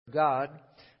God.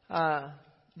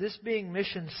 This being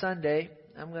Mission Sunday,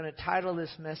 I'm going to title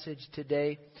this message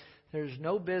today, There's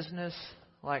No Business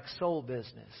Like Soul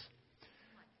Business.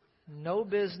 No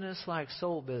business like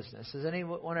soul business. Has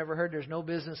anyone ever heard there's no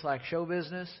business like show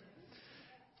business?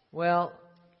 Well,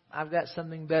 I've got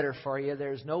something better for you.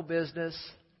 There's no business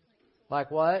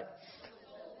like what?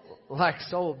 Like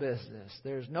soul business.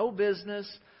 There's no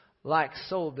business like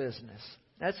soul business.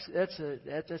 That's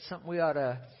something we ought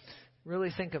to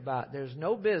really think about. There's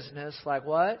no business like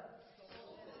what?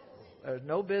 There's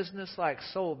no business like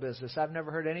soul business. I've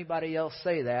never heard anybody else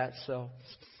say that, so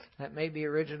that may be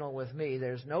original with me.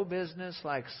 There's no business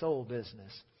like soul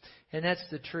business. And that's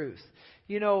the truth.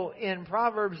 You know, in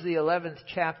Proverbs, the 11th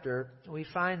chapter, we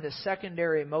find the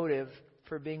secondary motive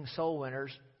for being soul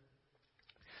winners.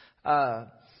 The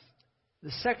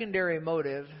secondary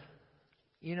motive,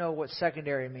 you know what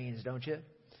secondary means, don't you?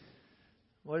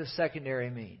 What does secondary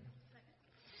mean?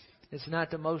 It's not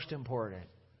the most important.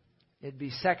 It'd be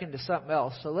second to something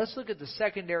else. So let's look at the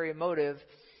secondary motive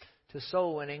to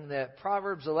soul winning. That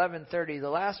Proverbs 11:30, the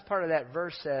last part of that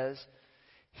verse says,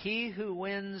 "He who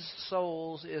wins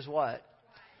souls is what?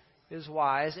 Is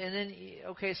wise." And then,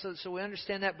 okay, so we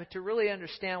understand that, but to really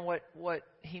understand what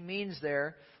he means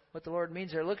there, what the Lord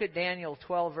means there, look at Daniel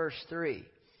 12 verse 3.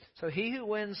 So he who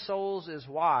wins souls is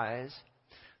wise.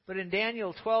 But in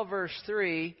Daniel 12 verse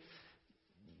 3,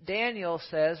 Daniel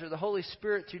says, or the Holy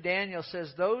Spirit through Daniel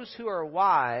says, those who are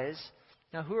wise.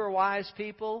 Now, who are wise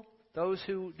people? Those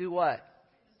who do what?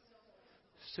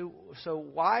 So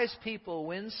wise people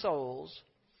win souls.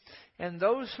 And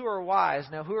those who are wise,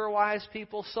 now who are wise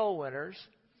people? Soul winners.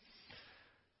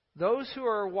 Those who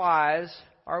are wise,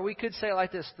 or we could say it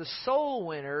like this, the soul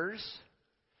winners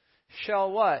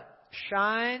shall what?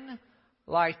 Shine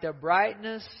like the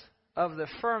brightness of the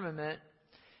firmament,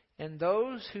 and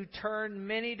those who turn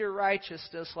many to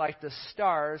righteousness like the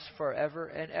stars forever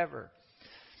and ever.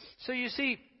 So you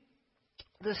see,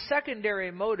 the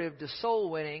secondary motive to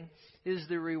soul winning is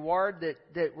the reward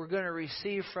that we're going to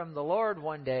receive from the Lord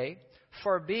one day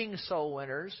for being soul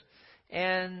winners.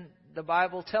 And the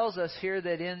Bible tells us here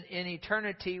that in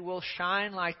eternity we'll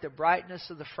shine like the brightness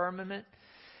of the firmament.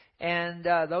 And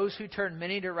those who turn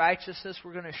many to righteousness,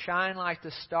 we're going to shine like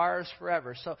the stars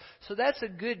forever. So that's a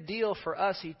good deal for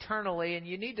us eternally. And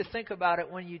you need to think about it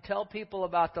when you tell people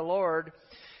about the Lord.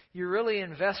 You're really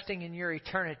investing in your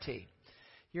eternity.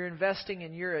 You're investing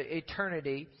in your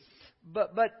eternity.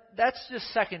 But that's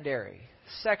just secondary.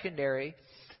 Secondary.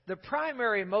 The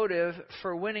primary motive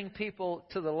for winning people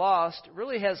to the lost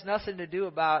really has nothing to do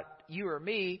about you or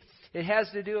me. It has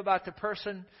to do about the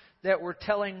person that we're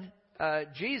telling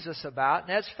Jesus about. And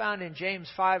that's found in James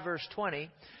 5 verse 20.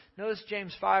 Notice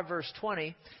James 5 verse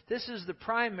 20. This is the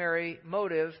primary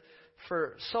motive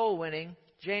for soul winning.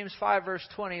 James 5 verse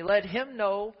 20. Let him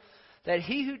know that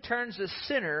he who turns a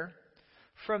sinner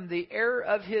from the error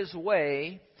of his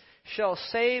way shall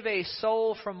save a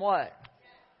soul from what?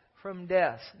 From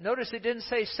death. Notice it didn't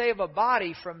say save a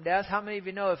body from death. How many of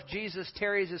you know if Jesus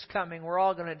tarries his coming, we're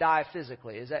all going to die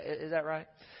physically? Is that right?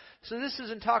 So this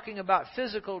isn't talking about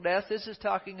physical death. This is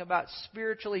talking about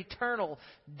spiritual, eternal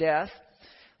death.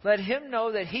 Let him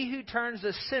know that he who turns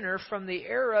a sinner from the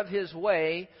error of his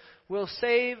way will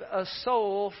save a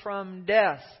soul from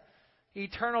death.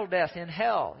 Eternal death in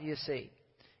hell, you see.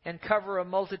 And cover a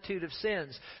multitude of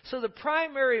sins. So the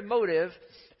primary motive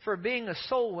for being a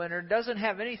soul winner doesn't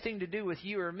have anything to do with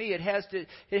you or me. It has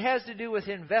to do with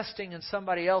investing in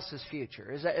somebody else's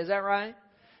future. Is that right?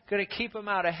 Going to keep them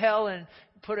out of hell and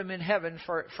put them in heaven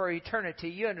for eternity.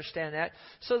 You understand that.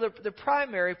 So the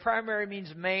primary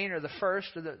means main, or the first,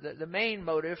 or the main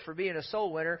motive for being a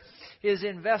soul winner is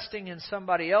investing in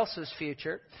somebody else's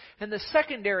future. And the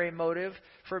secondary motive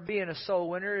for being a soul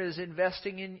winner is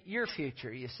investing in your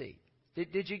future, you see.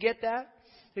 Did you get that?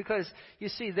 Because, you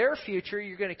see, their future,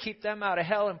 you're going to keep them out of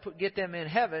hell and get them in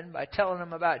heaven by telling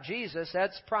them about Jesus.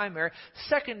 That's primary.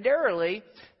 Secondarily,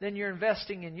 then you're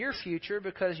investing in your future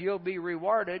because you'll be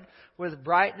rewarded with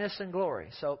brightness and glory.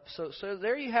 So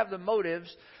there you have the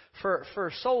motives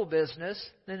for soul business.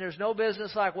 Then there's no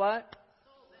business like what?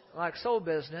 Like soul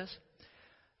business.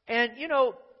 And, you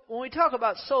know, when we talk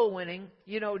about soul winning,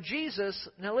 you know, Jesus,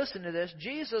 now listen to this,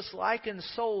 Jesus likens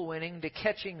soul winning to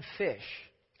catching fish.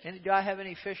 And do I have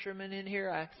any fishermen in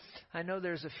here? I know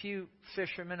there's a few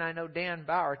fishermen. I know Dan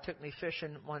Bauer took me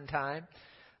fishing one time.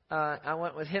 I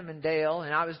went with him and Dale,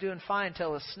 and I was doing fine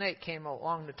until a snake came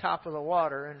along the top of the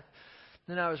water, and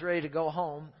then I was ready to go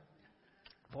home.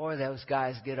 Boy, those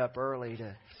guys get up early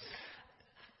to...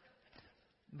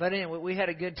 But anyway, we had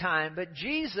a good time. But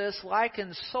Jesus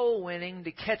likened soul winning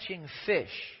to catching fish.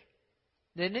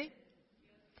 Didn't he?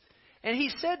 And he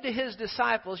said to his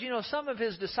disciples, some of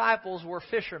his disciples were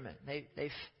fishermen. They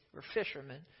were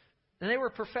fishermen. And they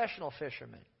were professional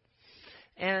fishermen.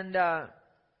 And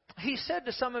he said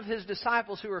to some of his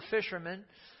disciples who were fishermen,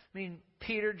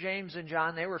 Peter, James, and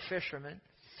John, they were fishermen.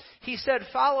 He said,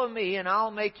 follow me and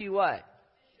I'll make you what?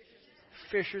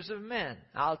 Fishers of men.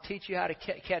 I'll teach you how to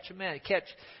catch men.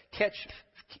 Catch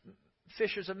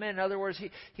fishers of men. In other words,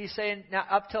 he's saying, now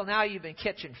up till now you've been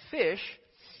catching fish.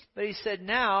 But he said,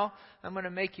 now I'm going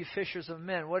to make you fishers of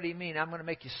men. What do you mean? I'm going to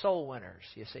make you soul winners,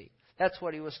 you see. That's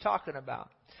what he was talking about.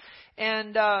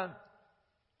 And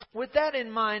with that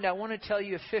in mind, I want to tell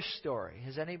you a fish story.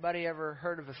 Has anybody ever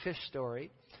heard of a fish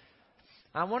story?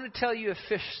 I want to tell you a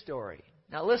fish story.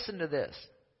 Now listen to this.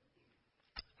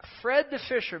 Fred the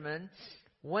fisherman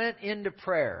went into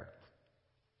prayer.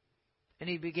 And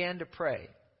he began to pray.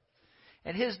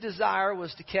 And his desire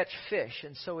was to catch fish.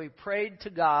 And so he prayed to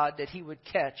God that he would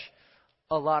catch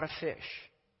a lot of fish.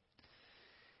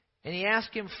 And he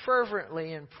asked him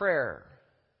fervently in prayer,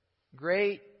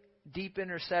 great deep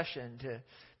intercession, to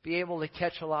be able to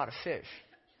catch a lot of fish.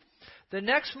 The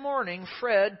next morning,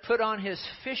 Fred put on his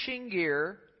fishing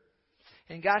gear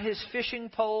and got his fishing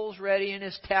poles ready in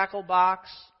his tackle box.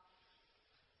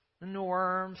 And the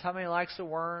worms. How many likes the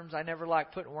worms? I never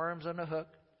like putting worms on the hook.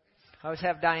 I always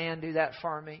have Diane do that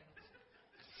for me.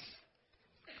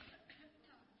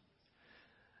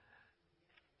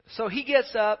 So he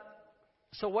gets up.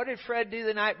 So what did Fred do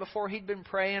the night before? He'd been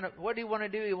praying. What did he want to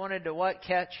do? He wanted to what?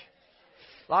 Catch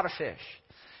a lot of fish.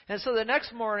 And so the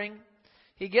next morning,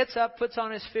 he gets up, puts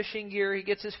on his fishing gear. He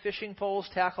gets his fishing poles,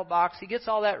 tackle box. He gets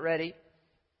all that ready.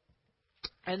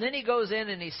 And then he goes in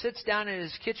and he sits down at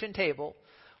his kitchen table,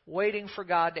 waiting for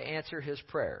God to answer his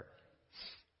prayer.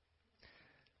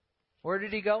 Where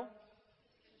did he go?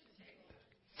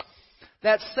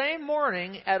 That same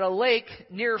morning, at a lake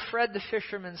near Fred the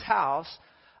fisherman's house,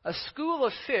 a school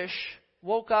of fish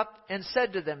woke up and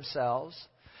said to themselves,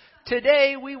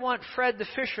 today we want Fred the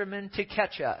fisherman to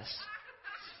catch us.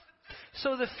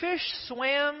 So the fish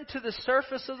swam to the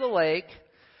surface of the lake,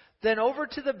 then over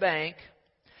to the bank.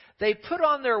 They put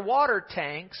on their water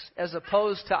tanks as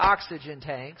opposed to oxygen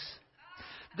tanks,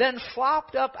 then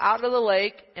flopped up out of the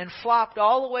lake and flopped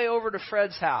all the way over to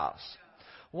Fred's house.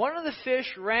 One of the fish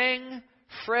rang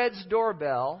Fred's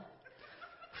doorbell.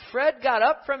 Fred got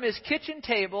up from his kitchen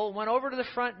table, went over to the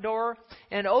front door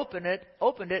and opened it,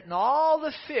 and all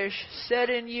the fish said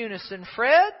in unison,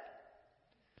 Fred,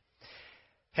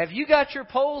 have you got your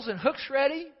poles and hooks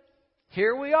ready?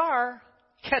 Here we are.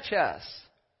 Catch us.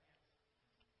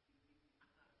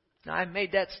 Now, I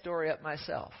made that story up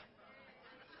myself.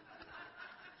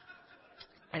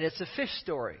 And it's a fish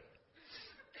story.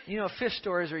 Fish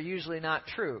stories are usually not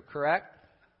true, correct?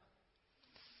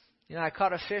 I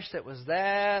caught a fish that was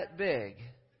that big.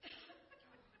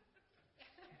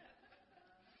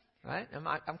 Right?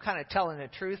 I'm kind of telling the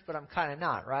truth, but I'm kind of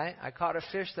not, right? I caught a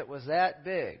fish that was that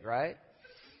big, right?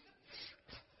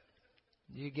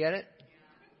 You get it?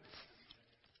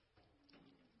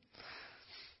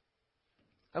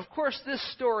 Of course, this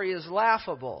story is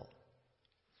laughable.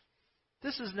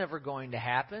 This is never going to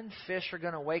happen. Fish are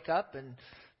going to wake up and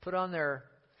put on their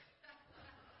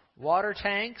water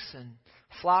tanks and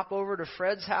flop over to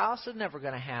Fred's house. It's never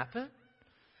going to happen.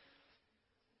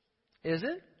 Is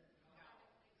it?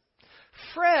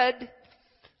 Fred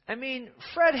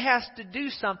has to do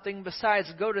something besides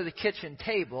go to the kitchen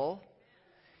table.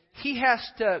 He has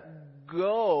to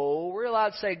go. We're allowed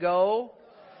to say go.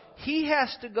 He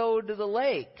has to go to the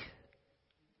lake.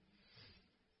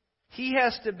 He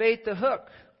has to bait the hook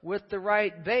with the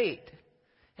right bait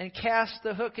and cast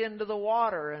the hook into the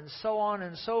water and so on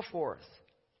and so forth.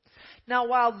 Now,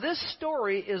 while this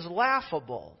story is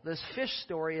laughable, this fish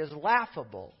story is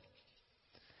laughable,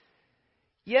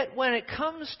 yet when it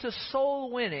comes to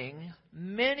soul winning,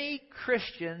 many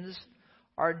Christians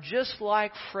are just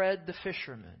like Fred the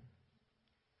fisherman.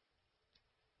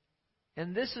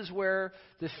 And this is where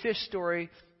the fish story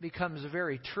becomes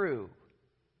very true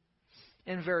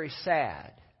and very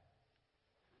sad.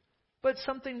 But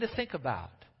something to think about.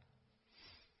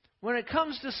 When it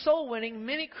comes to soul winning,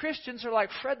 many Christians are like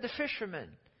Fred the fisherman.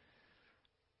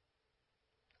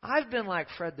 I've been like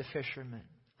Fred the fisherman.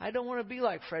 I don't want to be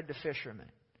like Fred the fisherman.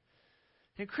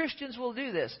 And Christians will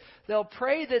do this. They'll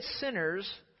pray that sinners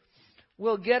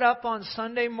will get up on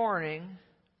Sunday morning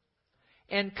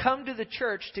and come to the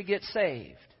church to get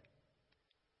saved.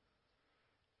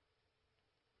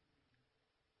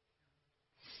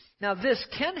 Now, this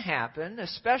can happen,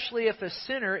 especially if a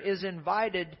sinner is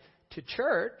invited to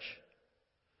church.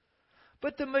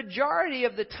 But the majority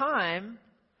of the time,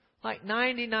 like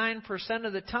 99%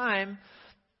 of the time,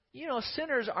 You know,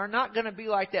 sinners are not going to be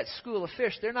like that school of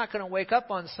fish. They're not going to wake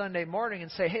up on Sunday morning and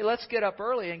say, hey, let's get up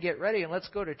early and get ready and let's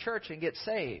go to church and get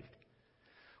saved.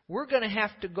 We're going to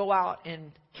have to go out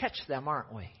and catch them,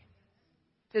 aren't we?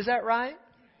 Is that right?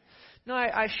 No,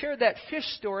 I shared that fish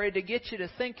story to get you to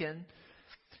thinking,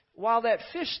 while that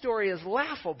fish story is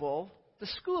laughable, the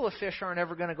school of fish aren't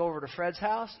ever going to go over to Fred's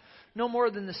house, no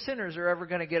more than the sinners are ever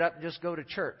going to get up and just go to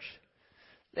church.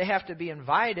 They have to be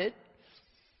invited.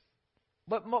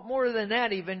 But more than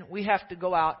that even, we have to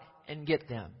go out and get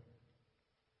them.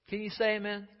 Can you say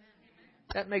amen?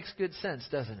 That makes good sense,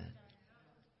 doesn't it?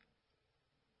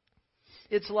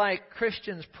 It's like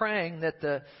Christians praying that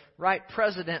the right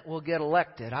president will get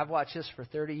elected. I've watched this for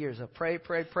 30 years. I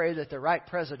pray that the right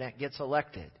president gets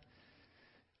elected.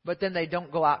 But then they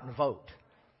don't go out and vote.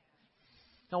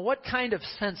 Now, what kind of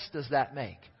sense does that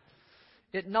make?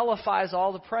 It nullifies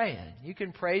all the praying. You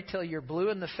can pray till you're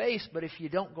blue in the face, but if you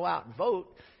don't go out and vote,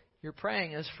 your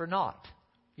praying is for naught.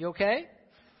 You okay?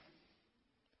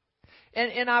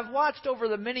 And I've watched over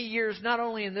the many years, not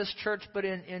only in this church, but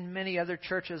in many other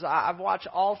churches, I've watched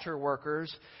altar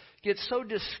workers get so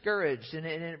discouraged, and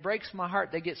it breaks my heart.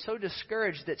 They get so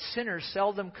discouraged that sinners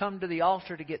seldom come to the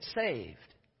altar to get saved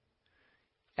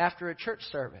after a church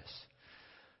service.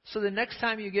 So the next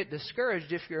time you get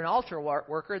discouraged, if you're an altar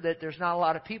worker, that there's not a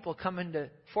lot of people coming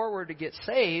forward to get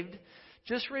saved,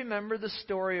 just remember the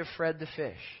story of Fred the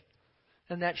fish.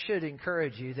 And that should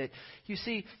encourage you. That, you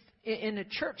see, in a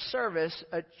church service,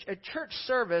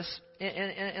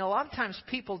 and a lot of times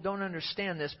people don't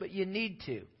understand this, but you need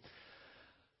to.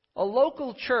 A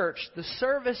local church, the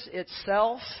service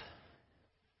itself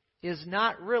is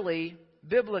not really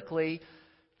biblically,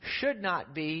 should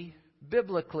not be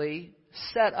biblically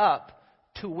set up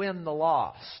to win the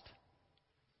lost.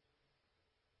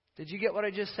 Did you get what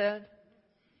I just said?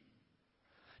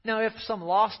 Now, if some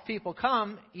lost people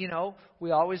come,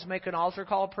 we always make an altar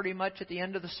call pretty much at the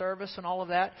end of the service and all of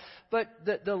that. But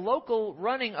the local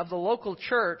running of the local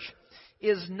church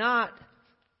is not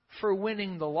for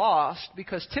winning the lost,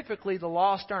 because typically the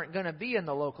lost aren't going to be in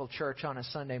the local church on a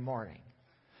Sunday morning.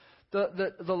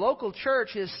 The local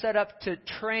church is set up to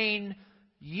train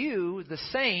you, the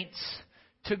saints,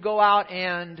 to go out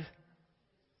and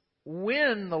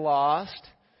win the lost,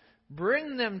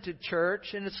 bring them to church,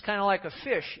 and it's kind of like a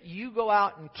fish. You go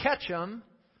out and catch them.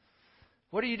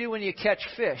 What do you do when you catch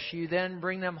fish? You then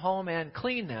bring them home and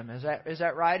clean them. Is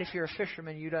that right? If you're a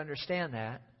fisherman, you'd understand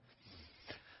that.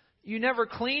 You never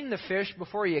clean the fish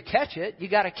before you catch it. You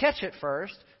got to catch it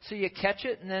first. So you catch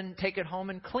it and then take it home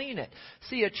and clean it.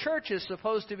 See, a church is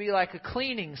supposed to be like a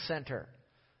cleaning center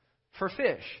for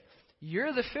fish.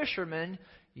 You're the fisherman.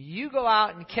 You go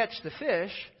out and catch the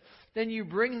fish. Then you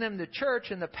bring them to church,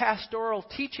 and the pastoral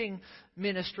teaching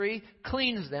ministry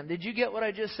cleans them. Did you get what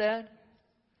I just said?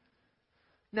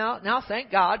 Now,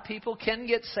 thank God, people can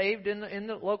get saved in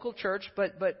the local church,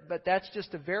 but that's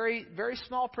just a very, very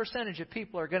small percentage of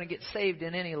people are going to get saved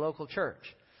in any local church.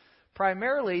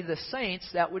 Primarily, the saints,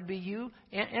 that would be you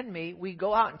and me, we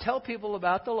go out and tell people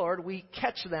about the Lord. We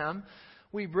catch them.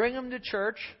 We bring them to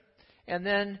church. And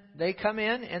then they come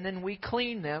in, and then we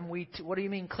clean them. What do you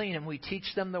mean clean them? We teach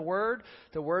them the Word.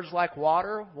 The Word's like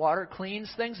water. Water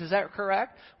cleans things. Is that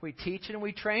correct? We teach and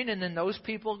we train, and then those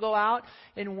people go out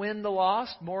and win the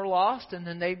lost, more lost, and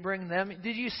then they bring them.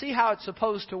 Did you see how it's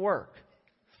supposed to work?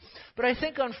 But I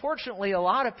think, unfortunately, a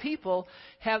lot of people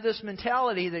have this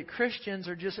mentality that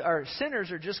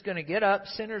sinners are just going to get up.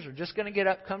 Sinners are just going to get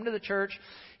up, come to the church,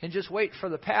 and just wait for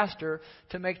the pastor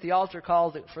to make the altar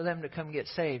call for them to come get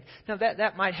saved. Now,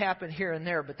 that might happen here and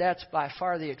there, but that's by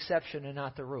far the exception and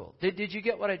not the rule. Did you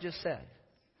get what I just said?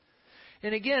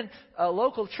 And again, a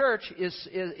local church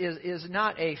is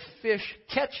not a fish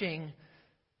catching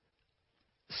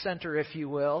center, if you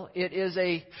will. It is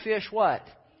a fish what?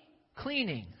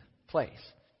 Cleaning place.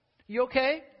 You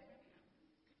okay?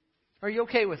 Are you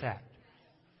okay with that?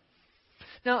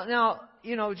 Now,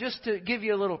 just to give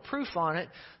you a little proof on it,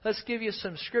 let's give you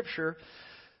some scripture.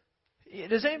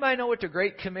 Does anybody know what the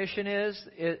Great Commission is?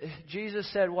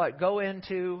 Jesus said what? Go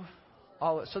into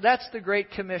all of it. So that's the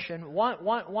Great Commission.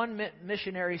 One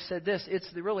missionary said this. It's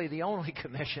really the only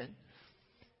commission.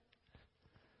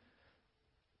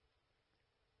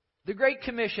 The Great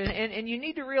Commission, and you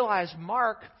need to realize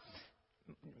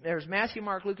there's Matthew,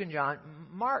 Mark, Luke, and John.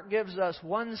 Mark gives us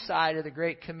one side of the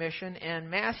Great Commission, and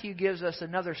Matthew gives us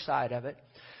another side of it.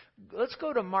 Let's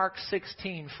go to Mark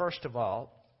 16, first of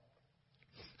all.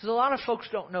 Because a lot of folks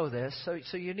don't know this,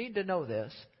 so you need to know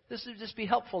this. This would just be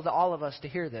helpful to all of us to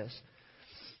hear this.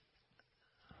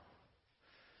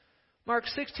 Mark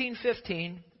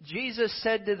 16:15, Jesus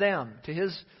said to them, to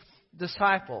his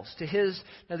disciples,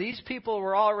 now these people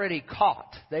were already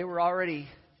caught. They were already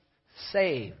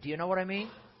saved. Do you know what I mean?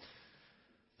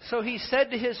 So he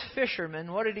said to his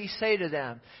fishermen, what did he say to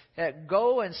them?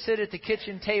 Go and sit at the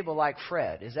kitchen table like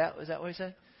Fred. Is that what he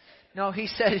said? No, he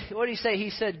said, what did he say?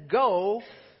 He said, go.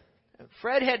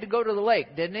 Fred had to go to the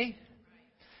lake, didn't he?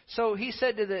 So he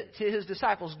said to his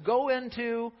disciples, go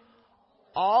into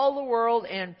all the world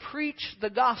and preach the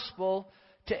gospel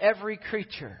to every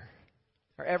creature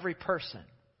or every person.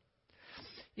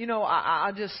 You know,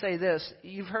 I'll just say this.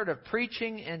 You've heard of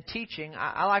preaching and teaching.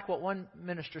 I like what one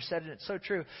minister said, and it's so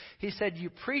true. He said, you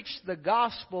preach the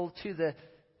gospel to the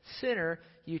sinner,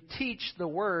 you teach the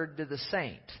word to the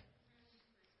saint.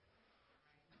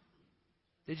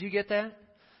 Did you get that?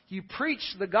 You preach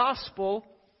the gospel.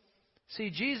 See,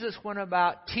 Jesus went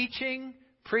about teaching,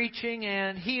 preaching,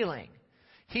 and healing.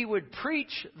 He would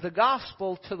preach the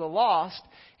gospel to the lost,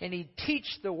 and he'd teach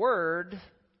the word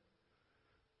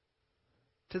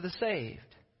to the saved.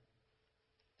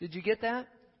 Did you get that?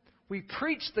 We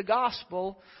preach the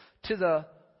gospel to the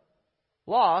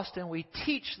lost, and we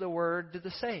teach the word to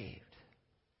the saved.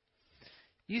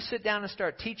 You sit down and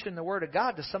start teaching the word of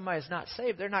God to somebody who's not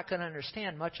saved, they're not going to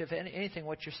understand much of anything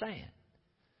what you're saying.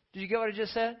 Did you get what I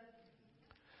just said?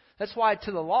 That's why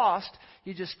to the lost,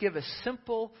 you just give a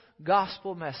simple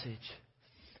gospel message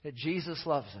that Jesus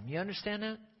loves them. You understand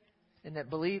that? And that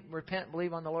repent,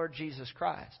 believe on the Lord Jesus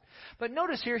Christ. But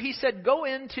notice here, he said, go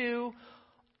into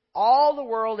all the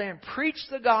world and preach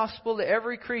the gospel to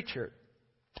every creature,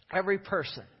 every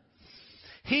person.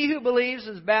 He who believes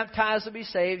is baptized will be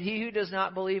saved. He who does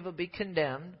not believe will be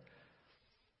condemned.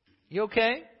 You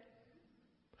okay?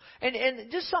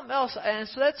 And just something else. And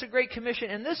so that's a Great Commission.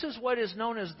 And this is what is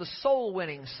known as the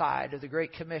soul-winning side of the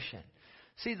Great Commission.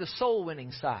 See, the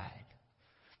soul-winning side.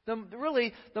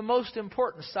 Really, the most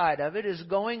important side of it is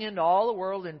going into all the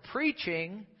world and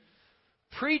preaching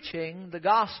the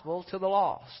gospel to the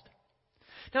lost.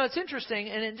 Now, it's interesting,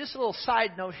 and in just a little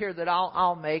side note here that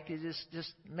I'll make, it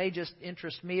may just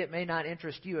interest me, it may not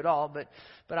interest you at all,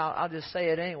 but I'll just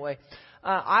say it anyway.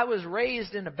 I was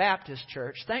raised in a Baptist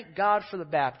church. Thank God for the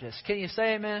Baptists. Can you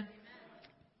say amen?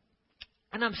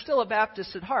 And I'm still a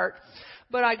Baptist at heart,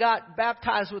 but I got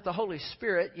baptized with the Holy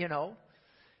Spirit, you know.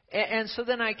 And so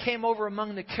then I came over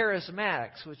among the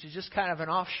Charismatics, which is just kind of an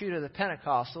offshoot of the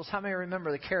Pentecostals. How many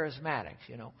remember the Charismatics,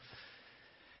 you know?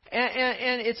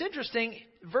 And it's interesting,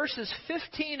 verses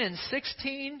 15 and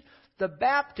 16, the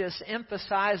Baptists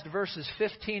emphasized verses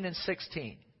 15 and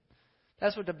 16.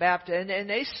 That's what the Baptists, and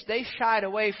they shied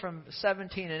away from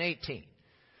 17 and 18.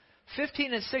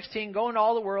 15 and 16, go into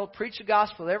all the world, preach the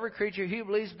gospel to every creature. He who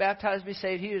believes, baptized, be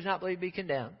saved. He who does not believe, be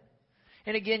condemned.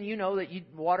 And again, you know that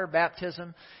water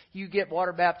baptism, you get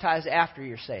water baptized after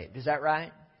you're saved. Is that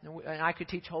right? And I could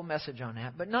teach a whole message on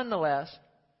that. But nonetheless,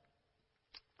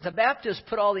 the Baptists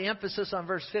put all the emphasis on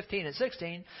verse 15 and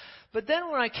 16. But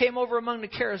then when I came over among the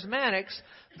Charismatics,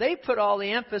 they put all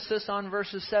the emphasis on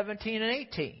verses 17 and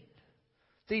 18.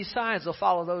 These signs will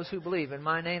follow those who believe. In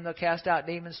my name they'll cast out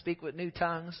demons, speak with new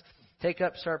tongues, take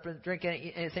up serpents, drink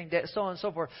anything, so on and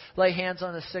so forth. Lay hands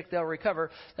on the sick, they'll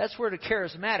recover. That's where the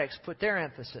Charismatics put their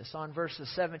emphasis, on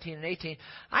verses 17 and 18.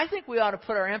 I think we ought to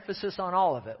put our emphasis on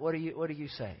all of it. What do you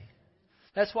say?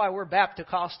 That's why we're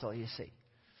Baptist-costal, you see.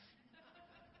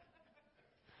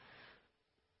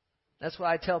 That's what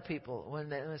I tell people when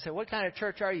they say, what kind of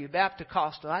church are you?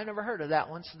 Baptist-costal. I never heard of that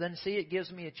one, so then see, it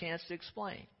gives me a chance to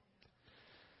explain.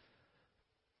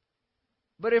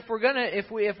 But if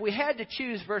we had to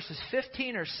choose verses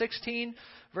 15 or 16,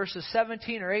 verses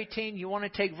 17 or 18, you want to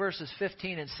take verses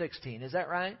 15 and 16. Is that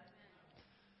right?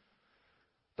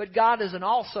 But God is an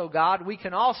also God. We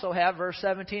can also have verse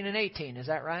 17 and 18. Is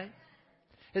that right?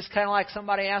 It's kind of like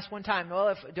somebody asked one time, well,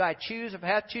 if I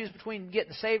have to choose between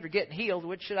getting saved or getting healed,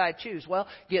 which should I choose? Well,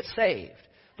 get saved.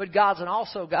 But God's an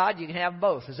also God. You can have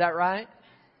both. Is that right?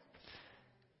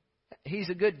 He's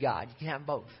a good God. You can have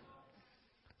both.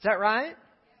 Is that right?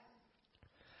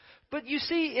 But you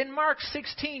see, in Mark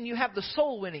 16, you have the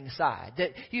soul-winning side.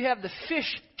 That you have the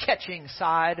fish-catching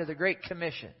side of the Great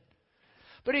Commission.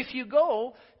 But if you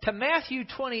go to Matthew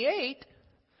 28,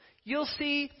 you'll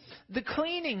see the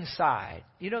cleaning side.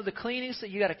 You know, the cleaning, so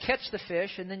you got to catch the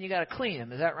fish and then you got to clean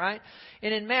them. Is that right?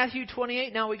 And in Matthew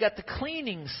 28, now we got the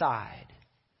cleaning side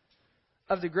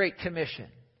of the Great Commission.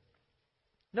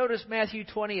 Notice Matthew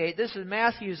 28. This is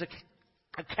Matthew's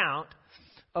account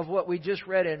of what we just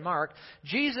read in Mark.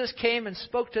 Jesus came and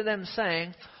spoke to them,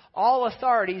 saying, all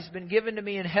authority has been given to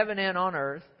me in heaven and on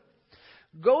earth.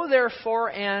 Go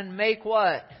therefore and make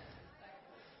what?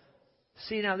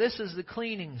 See, now this is the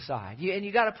cleaning side. And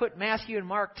you got to put Matthew and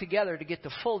Mark together to get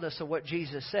the fullness of what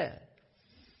Jesus said.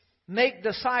 Make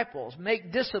disciples.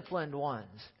 Make disciplined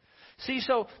ones. See,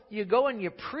 so you go and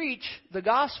you preach the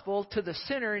gospel to the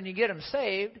sinner and you get them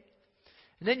saved.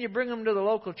 And then you bring them to the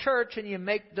local church and you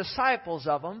make disciples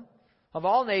of them, of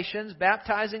all nations,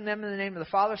 baptizing them in the name of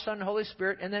the Father, Son, and Holy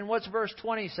Spirit. And then what's verse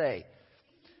 20 say?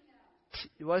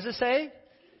 What does it say?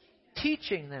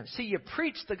 Teaching them. See, you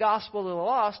preach the gospel to the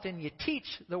lost and you teach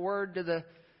the word to the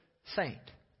saint.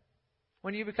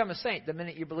 When you become a saint, the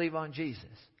minute you believe on Jesus.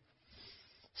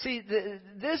 See,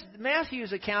 this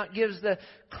Matthew's account gives the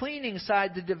cleaning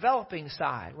side, the developing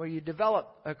side, where you develop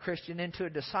a Christian into a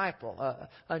disciple,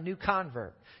 a new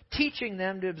convert, teaching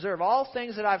them to observe all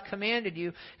things that I've commanded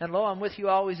you, and lo, I'm with you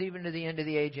always, even to the end of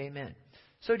the age. Amen.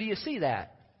 So do you see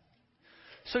that?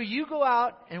 So you go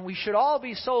out, and we should all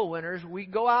be soul winners. We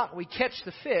go out and we catch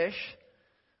the fish,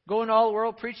 go into all the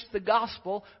world, preach the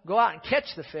gospel, go out and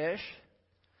catch the fish,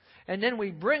 and then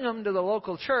we bring them to the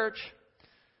local church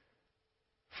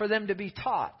for them to be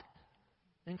taught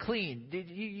and cleaned. Did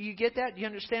you get that? Do you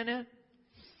understand that?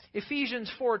 Ephesians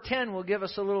 4:10 will give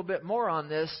us a little bit more on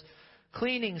this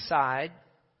cleaning side.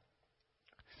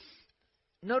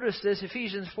 Notice this,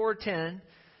 Ephesians 4:10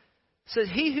 says,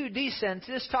 He who descends,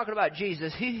 this is talking about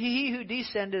Jesus, he who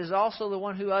descended is also the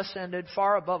one who ascended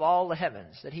far above all the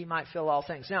heavens, that He might fill all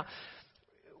things. Now,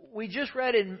 we just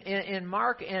read in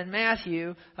Mark and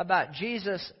Matthew about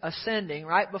Jesus ascending.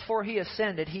 Right before He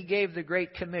ascended, He gave the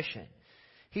Great Commission.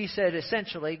 He said,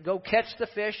 essentially, go catch the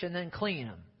fish and then clean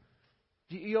them.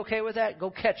 You okay with that?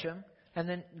 Go catch them and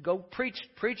then go preach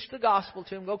the gospel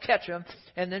to them. Go catch them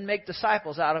and then make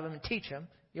disciples out of them and teach them.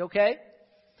 You okay?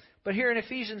 But here in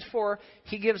Ephesians 4,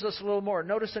 He gives us a little more.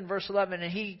 Notice in verse 11,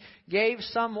 and He gave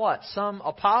some what? Some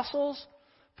apostles,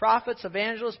 prophets,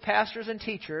 evangelists, pastors, and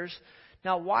teachers.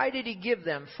 Now, why did He give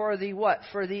them? For the what?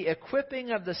 For the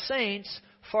equipping of the saints,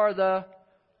 for the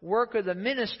work of the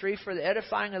ministry, for the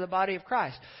edifying of the body of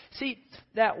Christ. See,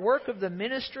 that work of the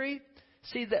ministry,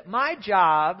 see, that my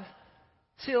job,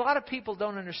 see, a lot of people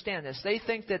don't understand this. They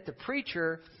think that the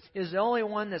preacher is the only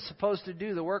one that's supposed to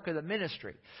do the work of the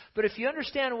ministry. But if you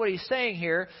understand what he's saying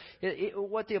here,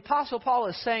 what the Apostle Paul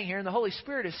is saying here, and the Holy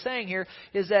Spirit is saying here,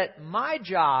 is that my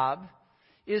job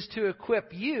is to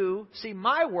equip you. See,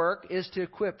 my work is to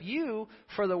equip you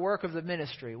for the work of the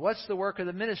ministry. What's the work of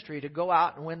the ministry? To go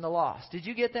out and win the lost. Did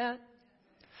you get that?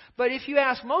 But if you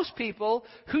ask most people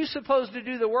who's supposed to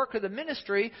do the work of the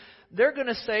ministry, they're going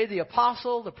to say the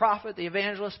apostle, the prophet, the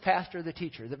evangelist, pastor, the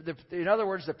teacher. In other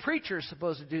words, the preacher is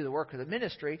supposed to do the work of the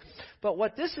ministry. But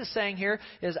what this is saying here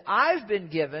is I've been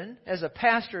given as a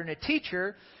pastor and a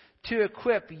teacher to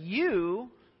equip you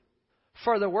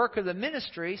for the work of the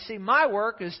ministry. See, my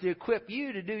work is to equip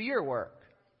you to do your work.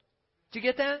 Did you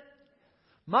get that?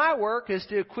 My work is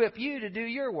to equip you to do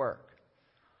your work.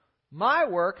 My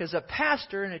work as a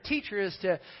pastor and a teacher is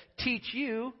to teach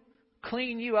you,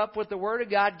 clean you up with the Word of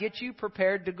God, get you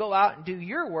prepared to go out and do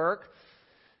your work.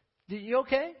 You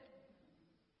okay?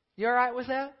 You all right with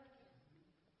that?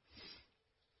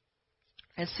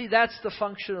 And see, that's the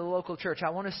function of the local church. I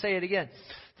want to say it again.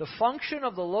 The function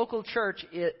of the local church,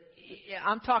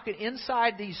 I'm talking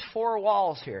inside these four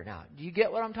walls here now. Do you get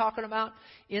what I'm talking about?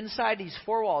 Inside these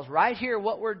four walls. Right here,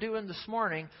 what we're doing this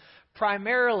morning,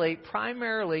 primarily,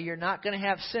 you're not going to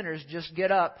have sinners just get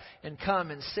up and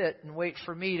come and sit and wait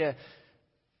for me to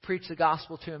preach the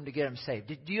gospel to them to get them saved.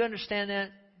 Do you understand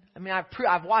that? I mean,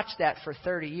 I've watched that for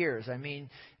 30 years. I mean,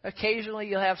 occasionally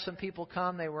you'll have some people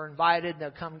come, they were invited,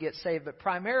 they'll come get saved. But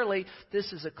primarily,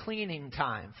 this is a cleaning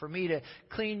time for me to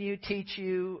clean you, teach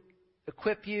you,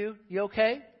 equip you. You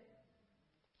okay?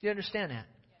 You understand that?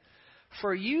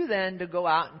 For you then to go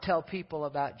out and tell people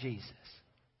about Jesus.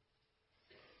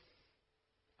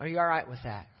 Are you all right with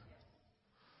that?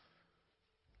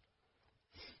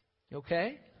 You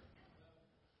okay?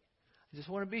 I just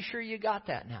want to be sure you got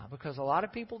that now, because a lot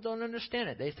of people don't understand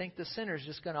it. They think the sinner's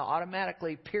just going to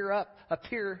automatically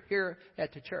appear here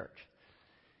at the church.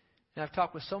 And I've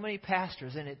talked with so many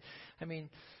pastors, and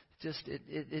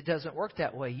it doesn't work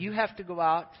that way. You have to go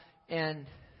out and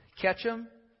catch them.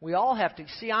 We all have to.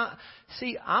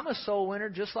 I'm a soul winner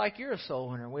just like you're a soul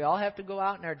winner. We all have to go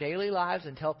out in our daily lives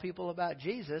and tell people about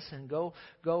Jesus and go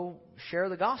share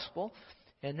the gospel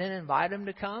and then invite them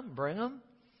to come, bring them.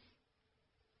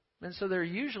 And so they're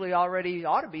usually already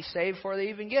ought to be saved before they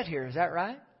even get here. Is that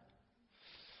right?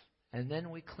 And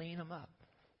then we clean them up.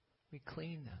 We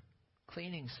clean them.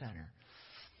 Cleaning center.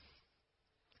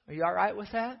 Are you all right with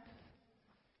that?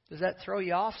 Does that throw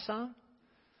you off some?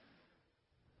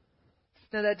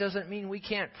 Now, that doesn't mean we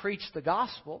can't preach the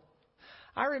gospel.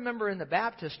 I remember in the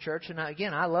Baptist church, and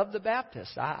again, I love the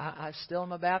Baptists. I still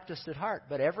am a Baptist at heart.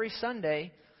 But every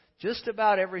Sunday, just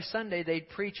about every Sunday, they'd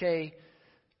preach a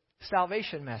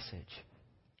salvation message.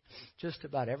 Just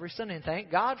about every Sunday. And thank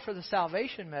God for the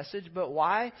salvation message, but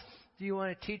why do you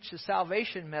want to teach the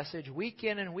salvation message week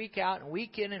in and week out and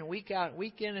week in and week out and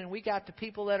week in and week out to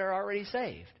people that are already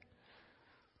saved?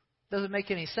 Doesn't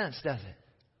make any sense, does it?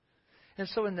 And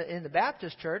so in the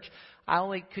Baptist church, I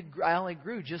only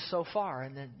grew just so far,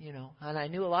 and then and I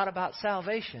knew a lot about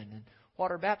salvation and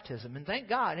water baptism, and thank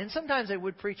God. And sometimes they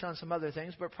would preach on some other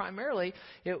things, but primarily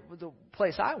the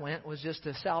place I went was just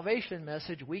a salvation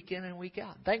message week in and week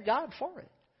out. Thank God for it.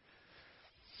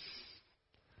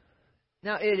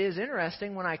 Now it is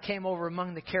interesting, when I came over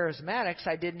among the charismatics,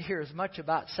 I didn't hear as much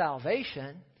about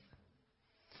salvation.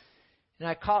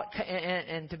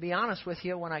 And to be honest with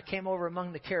you, when I came over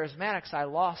among the charismatics, I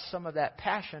lost some of that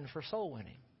passion for soul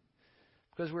winning,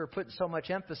 because we were putting so much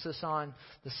emphasis on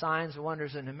the signs, the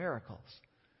wonders, and the miracles.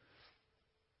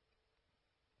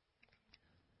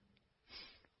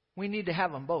 We need to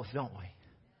have them both, don't we?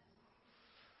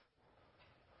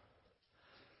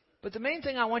 But the main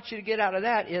thing I want you to get out of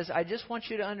that is, I just want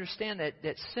you to understand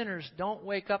that sinners don't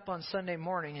wake up on Sunday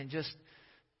morning and just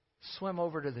swim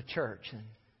over to the church and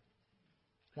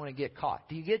want to get caught.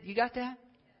 You got that?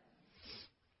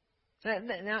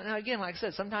 Now again, like I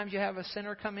said, sometimes you have a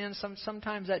sinner come in.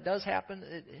 Sometimes that does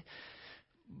happen,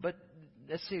 but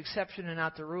that's the exception and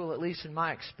not the rule, at least in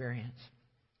my experience.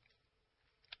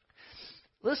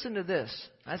 Listen to this.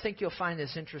 I think you'll find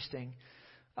this interesting.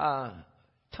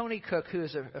 Tony Cook, who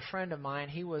is a friend of mine,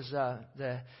 he was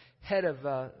the head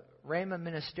of Rhema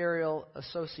Ministerial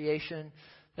Association.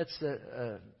 That's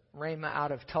the Rhema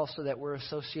out of Tulsa that we're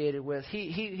associated with.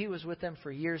 He was with them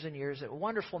for years and years. A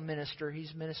wonderful minister.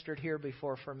 He's ministered here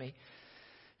before for me,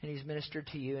 and he's ministered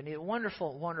to you. And a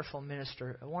wonderful, wonderful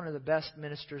minister. One of the best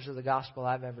ministers of the gospel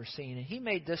I've ever seen. And he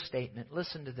made this statement.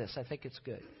 Listen to this. I think it's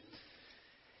good.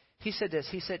 He said this.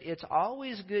 He said, "It's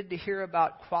always good to hear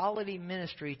about quality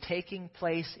ministry taking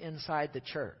place inside the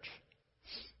church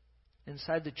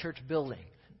building."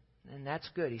 And that's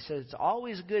good. He says it's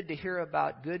always good to hear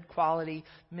about good quality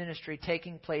ministry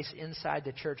taking place inside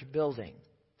the church building.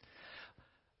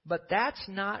 But that's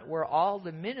not where all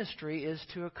the ministry is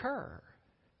to occur.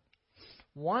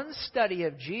 One study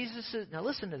of Jesus'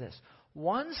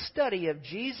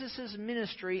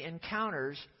 ministry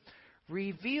encounters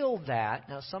revealed that.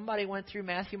 Now, somebody went through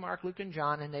Matthew, Mark, Luke, and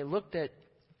John, and they looked at,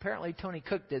 apparently Tony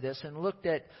Cook did this, and looked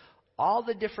at all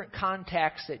the different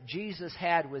contacts that Jesus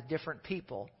had with different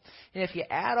people. And if you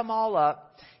add them all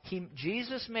up,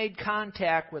 Jesus made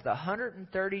contact with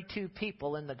 132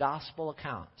 people in the gospel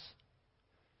accounts.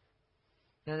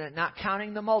 Now, not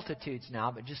counting the multitudes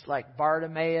now, but just like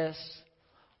Bartimaeus,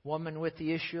 woman with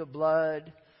the issue of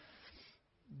blood,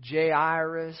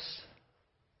 Jairus,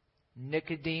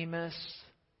 Nicodemus,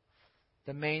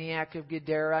 the maniac of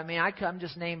Gadara. I mean, I'm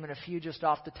just naming a few just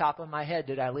off the top of my head.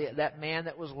 That man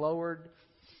that was lowered?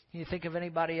 Can you think of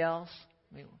anybody else?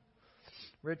 I mean,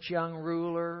 rich young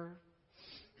ruler,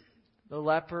 the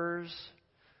lepers,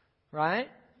 right?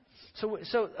 So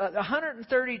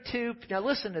 132. Now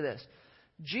listen to this.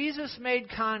 Jesus made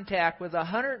contact with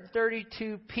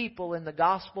 132 people in the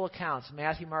gospel accounts: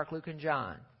 Matthew, Mark, Luke, and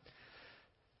John.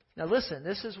 Now listen,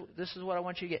 this is what I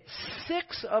want you to get.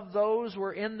 6 of those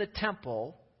were in the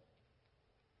temple,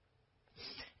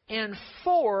 and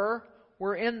 4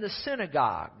 were in the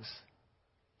synagogues.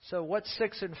 So what's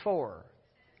 6 and 4?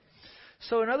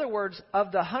 So in other words,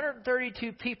 of the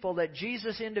 132 people that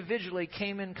Jesus individually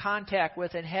came in contact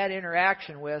with and had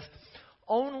interaction with,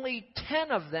 only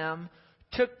 10 of them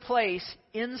took place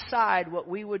inside what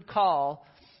we would call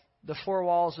the 4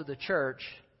 walls of the church.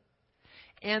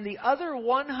 And the other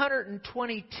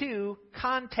 122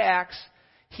 contacts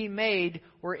he made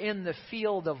were in the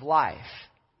field of life.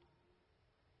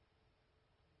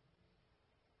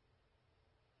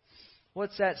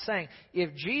 What's that saying?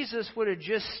 If Jesus would have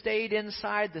just stayed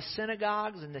inside the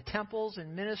synagogues and the temples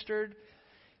and ministered,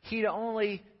 we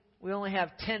only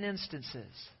have 10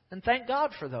 instances. And thank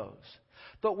God for those.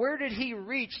 But where did he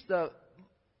reach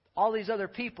all these other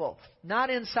people? Not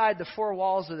inside the 4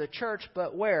 walls of the church,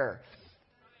 but where?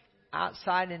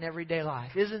 Outside in everyday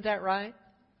life. Isn't that right?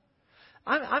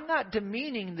 I'm not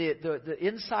demeaning the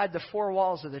inside the 4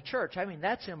 walls of the church. I mean,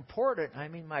 that's important. I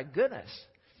mean, my goodness.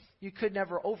 You could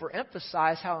never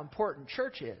overemphasize how important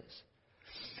church is.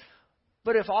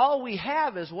 But if all we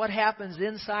have is what happens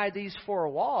inside these 4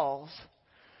 walls,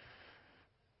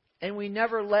 and we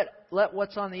never let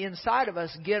what's on the inside of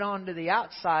us get onto the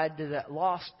outside to that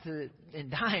lost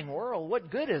and dying world, what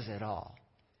good is it all?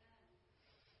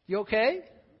 You okay?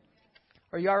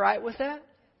 Are you all right with that?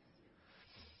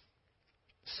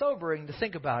 Sobering to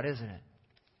think about, isn't it?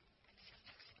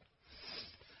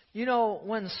 You know,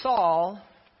 when Saul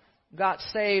got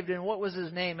saved, and what was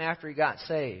his name after he got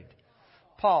saved?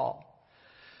 Paul.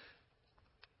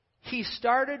 He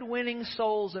started winning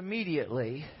souls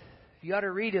immediately. You ought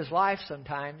to read his life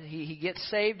sometime. He gets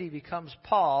saved, he becomes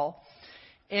Paul,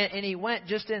 and he went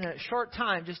just in a short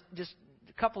time, just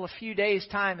a couple of few days'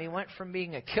 time, he went from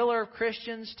being a killer of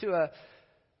Christians to a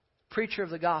preacher of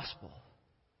the gospel.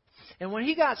 And when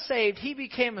he got saved, he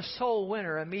became a soul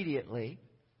winner immediately.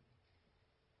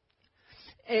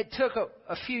 It took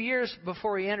a few years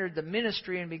before he entered the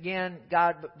ministry and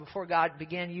before God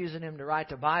began using him to write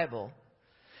the Bible.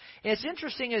 And it's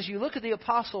interesting as you look at the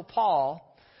Apostle Paul,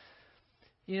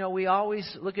 you know, we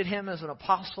always look at him as an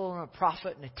apostle and a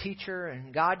prophet and a teacher,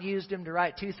 and God used him to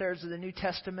write 2/3 of the New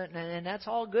Testament, and that's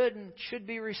all good and should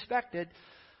be respected.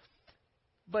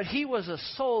 But he was a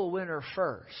soul winner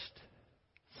first.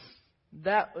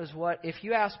 That was what, if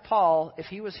you ask Paul, if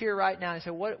he was here right now and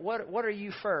said, what are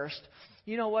you first?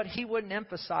 You know what? He wouldn't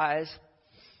emphasize,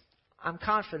 I'm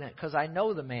confident because I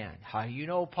know the man. How do you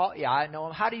know Paul? Yeah, I know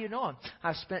him. How do you know him?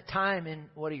 I've spent time in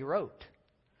what he wrote.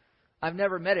 I've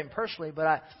never met him personally,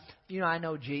 but I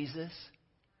know Jesus.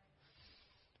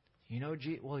 You know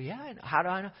Jesus? Well, yeah. How do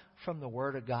I know? From the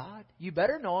Word of God. You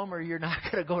better know him or you're not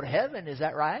going to go to heaven. Is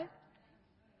that right?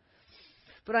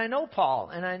 But I know Paul,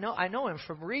 and I know him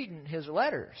from reading his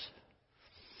letters.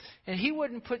 And he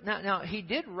wouldn't put... Now he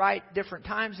did write different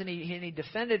times, and he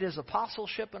defended his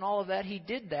apostleship and all of that. He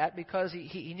did that because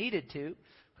he needed to,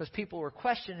 because people were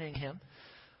questioning him.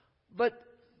 But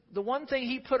the one thing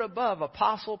he put above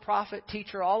apostle, prophet,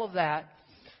 teacher, all of that,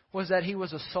 was that he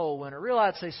was a soul winner. Real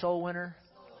I'd say soul winner.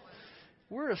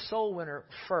 We're a soul winner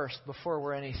first before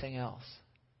we're anything else.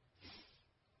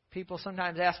 People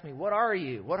sometimes ask me, what are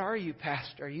you? What are you,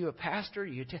 pastor? Are you a pastor?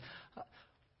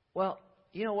 Well,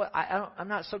 you know what? I'm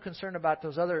not so concerned about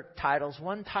those other titles.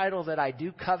 One title that I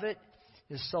do covet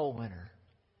is soul winner.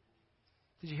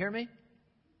 Did you hear me?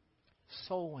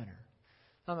 Soul winner.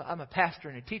 I'm a pastor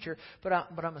and a teacher, but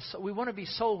we want to be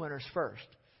soul winners first.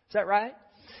 Is that right?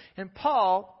 And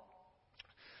Paul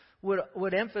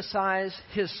would emphasize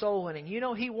his soul winning. You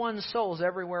know, he won souls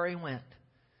everywhere he went.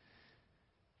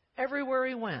 Everywhere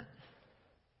he went.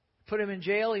 Put him in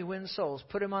jail, he wins souls.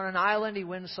 Put him on an island, he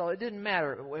wins souls. It didn't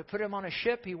matter. Put him on a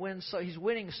ship, he wins souls. He's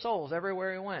winning souls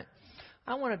everywhere he went.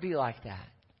 I want to be like that.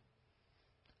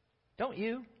 Don't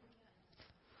you?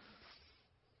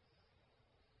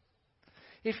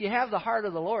 If you have the heart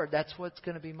of the Lord, that's what's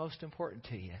going to be most important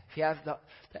to you. If you have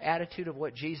the attitude of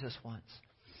what Jesus wants.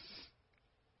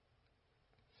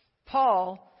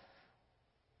 Paul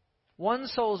won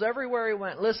souls everywhere he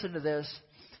went. Listen to this.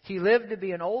 He lived to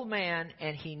be an old man,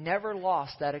 and he never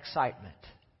lost that excitement.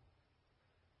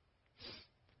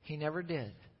 He never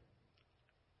did.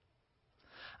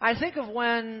 I think of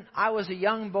when I was a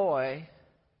young boy,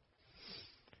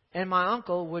 and my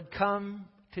uncle would come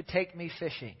to take me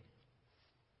fishing.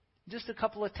 Just a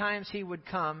couple of times he would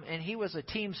come, and he was a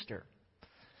teamster.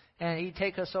 And he'd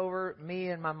take us over, me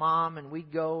and my mom, and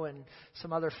we'd go, and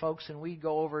some other folks, and we'd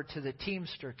go over to the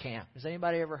Teamster camp. Has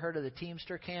anybody ever heard of the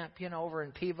Teamster camp, over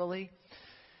in Peevely?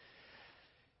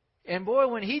 And boy,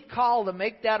 when he'd call to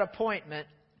make that appointment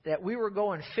that we were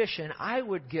going fishing, I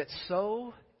would get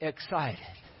so excited.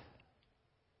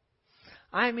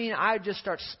 I mean, I'd just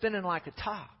start spinning like a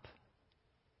top.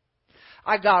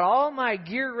 I got all my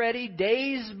gear ready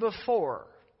days before.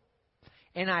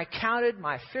 And I counted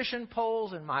my fishing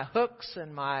poles and my hooks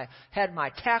and had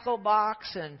my tackle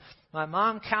box, and my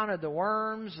mom counted the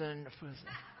worms,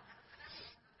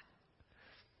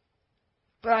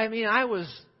 but I mean,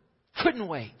 couldn't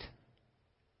wait.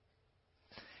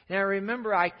 And I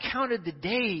remember I counted the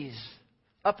days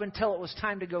up until it was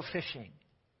time to go fishing.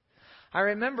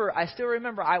 I still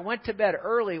remember I went to bed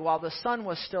early while the sun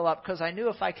was still up, because I knew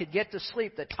if I could get to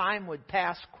sleep, the time would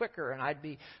pass quicker,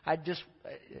 and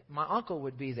my uncle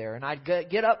would be there, and I'd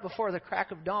get up before the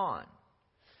crack of dawn.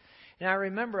 And I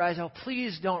remember I said, "Oh,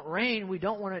 please don't rain. We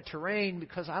don't want it to rain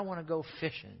because I want to go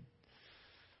fishing."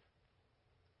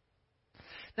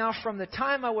 Now, from the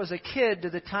time I was a kid to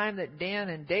the time that Dan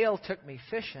and Dale took me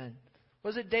fishing,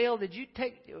 was it Dale? Did you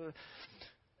take?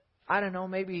 I don't know,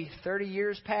 maybe 30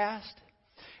 years passed.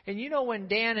 And when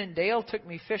Dan and Dale took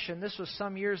me fishing, this was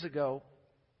some years ago,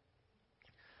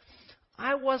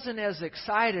 I wasn't as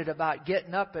excited about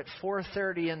getting up at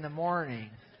 4:30 in the morning.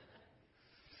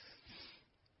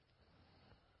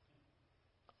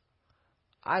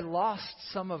 I lost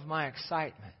some of my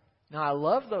excitement. Now, I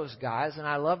love those guys, and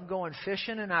I loved going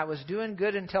fishing, and I was doing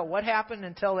good until what happened?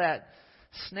 Until that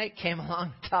snake came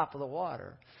along the top of the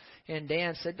water. And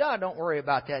Dan said, don't worry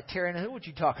about that, Terry. And I said, what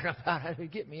you talking about?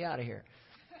 Get me out of here.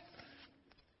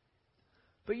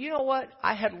 But you know what?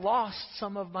 I had lost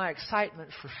some of my excitement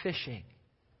for fishing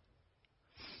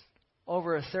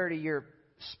over a 30-year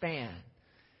span.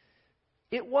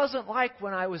 It wasn't like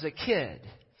when I was a kid.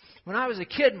 When I was a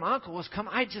kid, my uncle was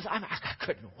coming. I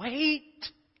couldn't wait.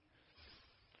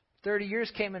 30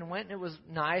 years came and went, and it was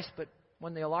nice, but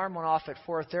when the alarm went off at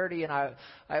 4:30 and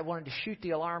I wanted to shoot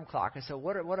the alarm clock, I said,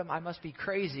 I must be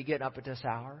crazy getting up at this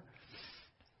hour.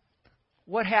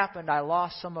 What happened? I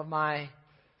lost some of my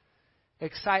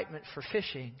excitement for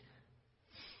fishing.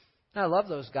 I love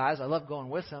those guys. I love going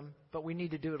with them, but we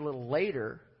need to do it a little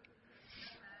later.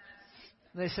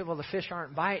 And they said, well, the fish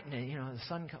aren't biting, and, the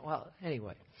sun... Well,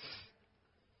 anyway.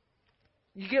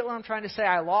 You get what I'm trying to say?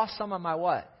 I lost some of my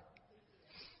what?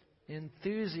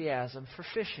 Enthusiasm for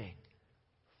fishing.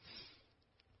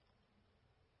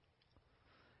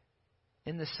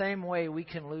 In the same way, we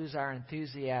can lose our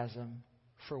enthusiasm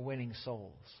for winning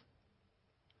souls.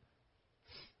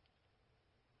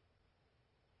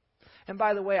 And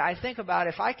by the way, I think about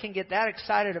if I can get that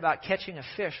excited about catching a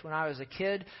fish when I was a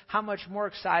kid, how much more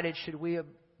excited should we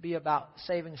be about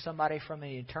saving somebody from an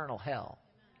eternal hell?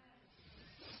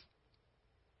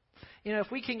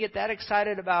 If we can get that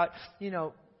excited about,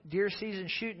 deer season,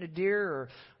 shooting a deer,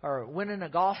 or winning a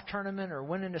golf tournament, or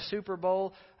winning a Super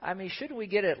Bowl, shouldn't we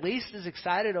get at least as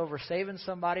excited over saving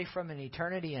somebody from an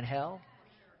eternity in hell?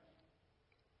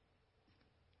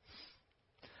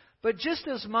 But just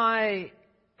as my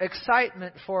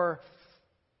excitement for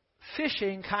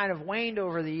fishing kind of waned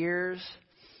over the years,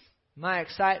 my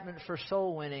excitement for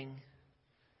soul winning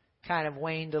kind of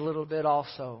waned a little bit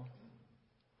also.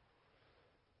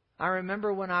 I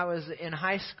remember when I was in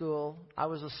high school, I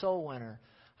was a soul winner.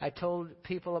 I told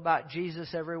people about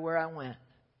Jesus everywhere I went.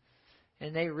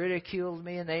 And they ridiculed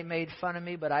me and they made fun of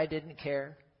me, but I didn't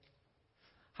care.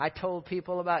 I told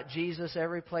people about Jesus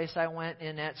every place I went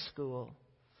in that school.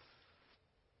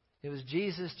 It was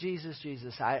Jesus, Jesus,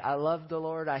 Jesus. I loved the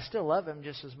Lord. I still love Him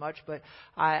just as much, but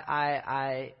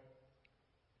I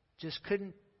just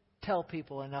couldn't tell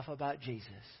people enough about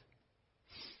Jesus.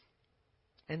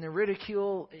 And the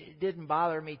ridicule didn't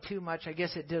bother me too much. I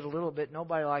guess it did a little bit.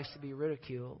 Nobody likes to be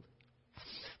ridiculed.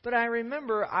 But I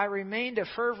remember I remained a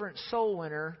fervent soul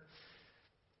winner.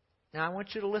 Now I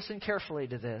want you to listen carefully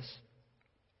to this.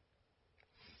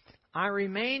 I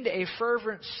remained a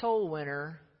fervent soul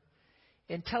winner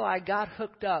until I got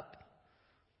hooked up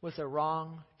with a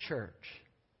wrong church.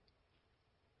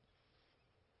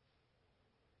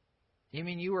 You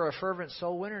mean you were a fervent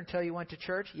soul winner until you went to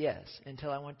church? Yes,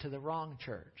 until I went to the wrong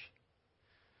church.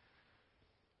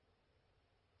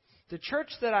 The church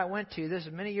that I went to, this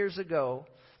is many years ago,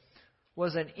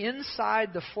 was an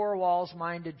inside the four walls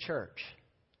minded church.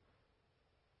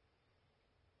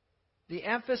 The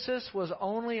emphasis was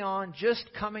only on just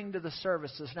coming to the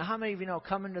services. Now, how many of you know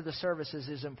coming to the services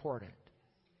is important?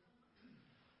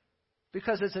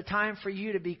 Because it's a time for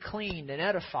you to be cleaned and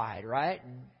edified, right?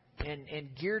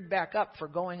 And geared back up for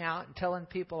going out and telling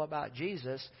people about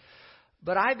Jesus.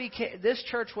 But this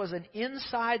church was an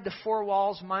inside the four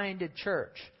walls minded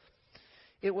church.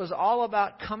 It was all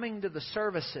about coming to the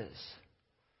services.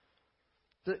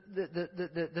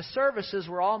 The services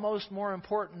were almost more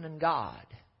important than God.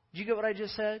 Did you get what I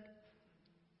just said?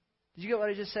 Did you get what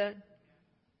I just said?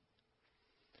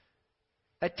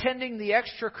 Attending the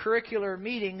extracurricular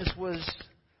meetings was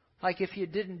like, if you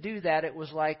didn't do that, it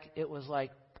was like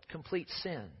complete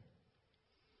sin.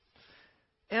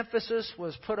 Emphasis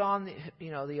was put on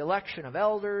the election of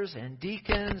elders and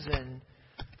deacons and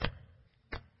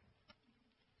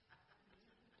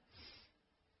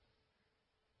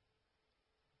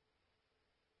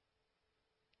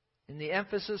the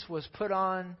emphasis was put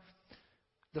on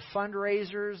the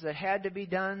fundraisers that had to be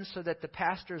done so that the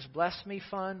pastor's Bless Me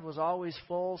fund was always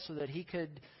full so that he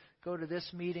could go to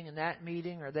this meeting and that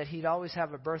meeting, or that he'd always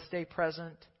have a birthday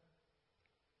present.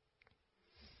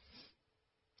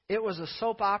 It was a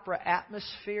soap opera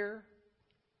atmosphere.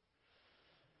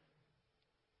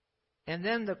 And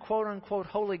then the quote-unquote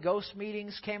Holy Ghost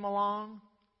meetings came along.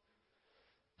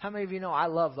 How many of you know I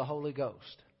love the Holy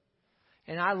Ghost?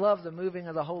 And I love the moving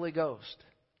of the Holy Ghost.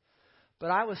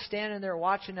 But I was standing there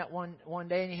watching that one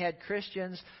day, and you had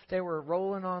Christians. They were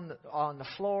rolling on the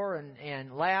floor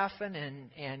and laughing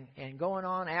and going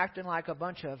on, acting like a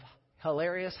bunch of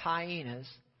hilarious hyenas.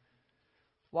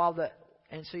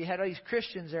 And so you had all these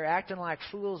Christians there acting like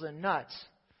fools and nuts.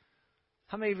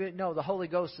 How many of you know the Holy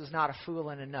Ghost is not a fool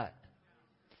and a nut?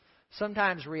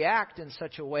 sometimes react in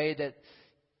such a way that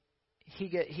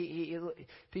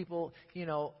people,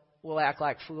 will act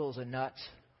like fools and nuts.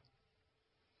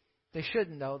 They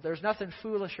shouldn't, though. There's nothing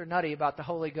foolish or nutty about the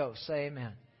Holy Ghost. Say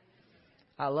amen.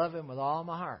 I love Him with all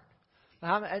my heart.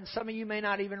 And some of you may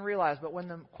not even realize, but when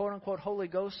the quote-unquote Holy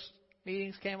Ghost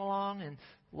meetings came along and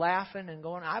laughing and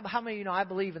going, how many of you know I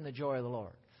believe in the joy of the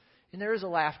Lord? And there is a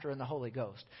laughter in the Holy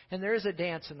Ghost. And there is a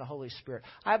dance in the Holy Spirit.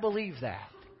 I believe that.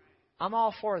 I'm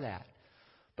all for that.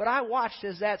 But I watched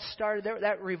as that started,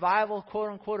 that revival,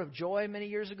 quote-unquote, of joy many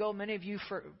years ago. Many of you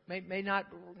may not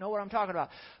know what I'm talking about.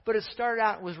 But it started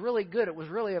out, it was really good. It was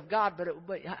really of God.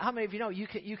 But how many of you know you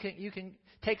can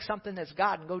take something that's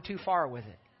God and go too far with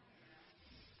it?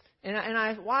 And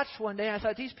I watched one day, and I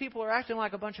thought, these people are acting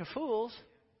like a bunch of fools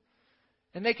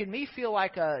and making me feel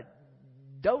like a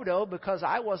dodo because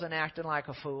I wasn't acting like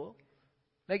a fool.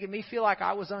 Making me feel like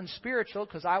I was unspiritual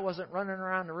because I wasn't running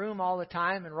around the room all the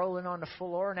time and rolling on the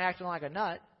floor and acting like a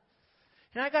nut.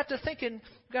 And I got to thinking,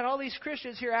 we've got all these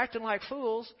Christians here acting like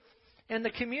fools, and the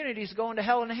community's going to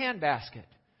hell in a handbasket.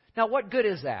 Now, what good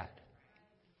is that?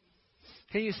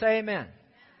 Can you say amen?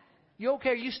 You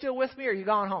okay? Are you still with me, or are you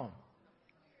gone home?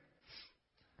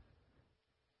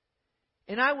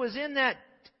 And I was in that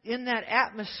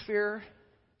atmosphere.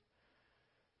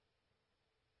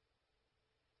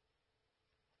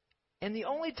 And the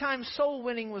only time soul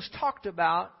winning was talked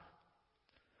about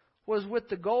was with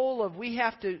the goal of we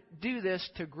have to do this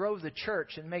to grow the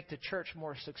church and make the church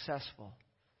more successful.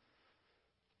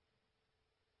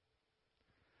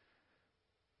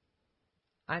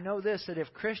 I know this, that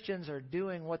if Christians are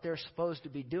doing what they're supposed to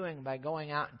be doing by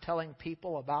going out and telling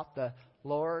people about the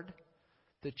Lord,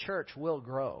 the church will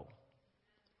grow.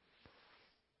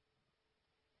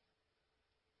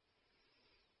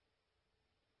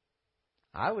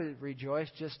 I would rejoice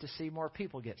just to see more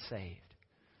people get saved.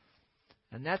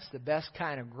 And that's the best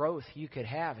kind of growth you could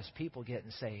have, is people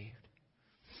getting saved.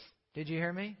 Did you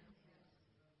hear me?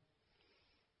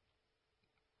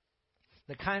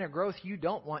 The kind of growth you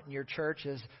don't want in your church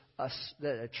is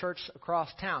a church across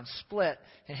town split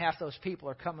and half those people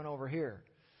are coming over here.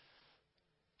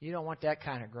 You don't want that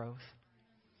kind of growth.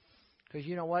 Because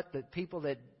you know what? The people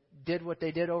that did what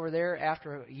they did over there,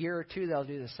 after a year or two, they'll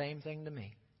do the same thing to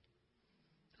me.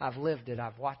 I've lived it.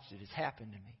 I've watched it. It's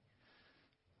happened to me.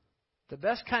 The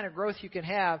best kind of growth you can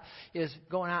have is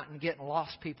going out and getting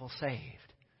lost people saved.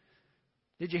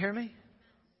 Did you hear me?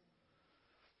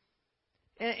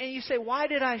 And you say, why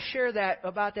did I share that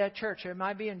about that church? Am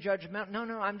I being judgmental?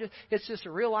 No. It's just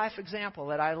a real life example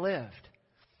that I lived.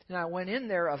 And I went in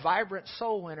there, a vibrant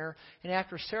soul winner, and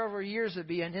after several years of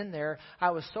being in there, I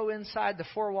was so inside the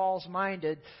four walls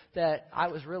minded that I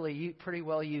was really pretty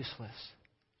well useless.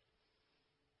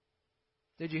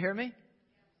 Did you hear me?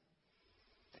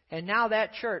 And now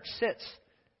that church sits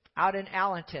out in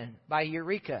Allenton by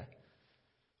Eureka,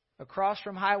 across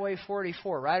from Highway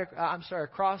 44,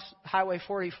 across Highway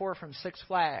 44 from Six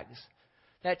Flags.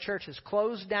 That church is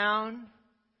closed down,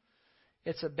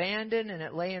 it's abandoned, and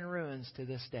it lay in ruins to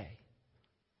this day.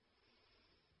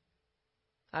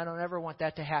 I don't ever want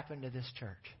that to happen to this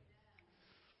church.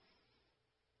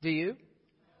 Do you?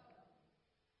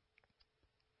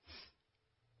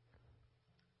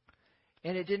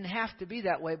 And it didn't have to be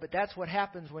that way, but that's what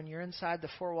happens when you're inside the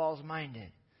four walls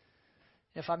minded.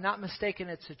 If I'm not mistaken,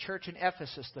 it's the church in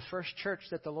Ephesus, the first church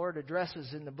that the Lord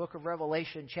addresses in the book of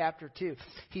Revelation, chapter 2.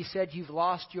 He said, you've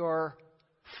lost your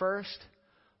first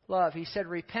love. He said,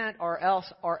 repent or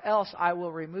else I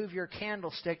will remove your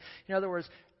candlestick. In other words,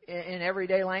 in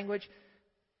everyday language,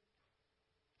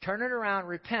 turn it around,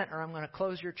 repent, or I'm going to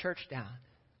close your church down.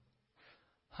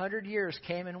 100 years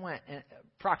came and went,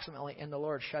 approximately, and the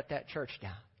Lord shut that church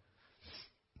down.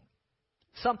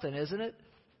 Something, isn't it?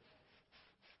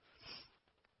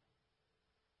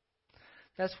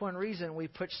 That's one reason we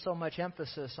put so much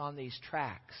emphasis on these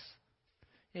tracts.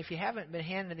 If you haven't been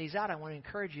handing these out, I want to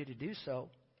encourage you to do so.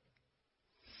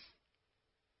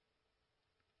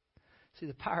 See,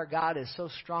 the power of God is so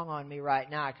strong on me right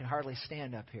now, I can hardly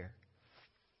stand up here.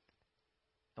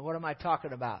 And what am I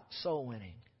talking about? Soul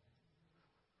winning.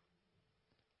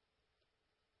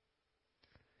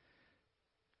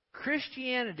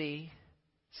 Christianity,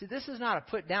 see, this is not a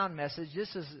put down message.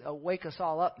 This is a wake us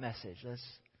all up message.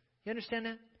 You understand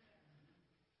that?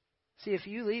 See, if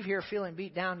you leave here feeling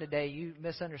beat down today, you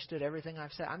misunderstood everything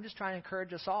I've said. I'm just trying to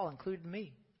encourage us all, including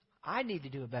me. I need to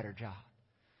do a better job.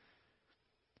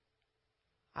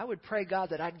 I would pray, God,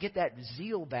 that I'd get that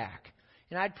zeal back.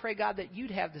 And I'd pray, God, that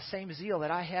you'd have the same zeal that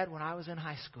I had when I was in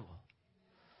high school.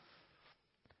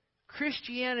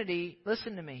 Christianity,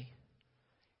 listen to me,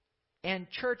 and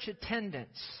church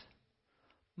attendance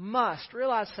must,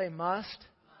 realize, say must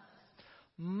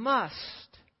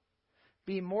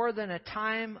be more than a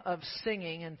time of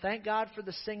singing. And thank God for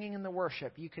the singing and the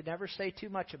worship. You could never say too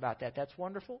much about that. That's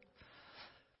wonderful.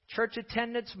 Church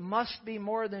attendance must be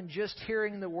more than just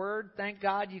hearing the Word. Thank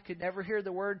God you could never hear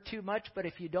the Word too much, but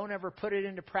if you don't ever put it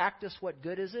into practice, what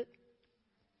good is it?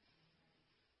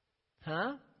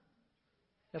 Huh?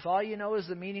 If all you know is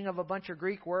the meaning of a bunch of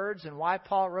Greek words and why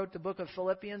Paul wrote the book of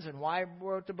Philippians and why he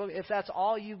wrote the book, if that's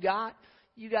all you got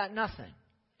nothing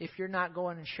if you're not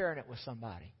going and sharing it with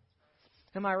somebody.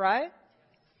 Am I right?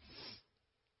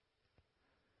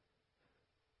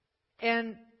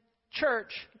 And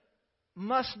church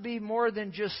must be more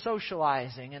than just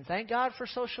socializing. And thank God for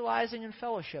socializing and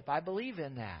fellowship. I believe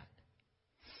in that.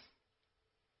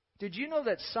 Did you know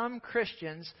that some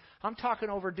Christians, I'm talking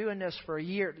over doing this for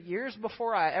years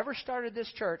before I ever started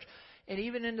this church, and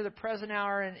even into the present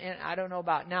hour, and I don't know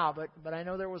about now, but I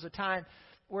know there was a time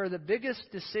where the biggest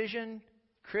decision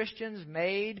Christians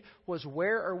made was,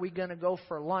 where are we going to go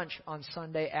for lunch on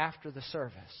Sunday after the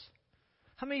service?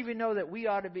 How many of you know that we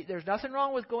ought to be, there's nothing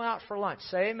wrong with going out for lunch.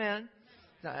 Say amen.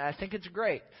 I think it's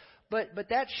great. But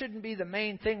that shouldn't be the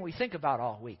main thing we think about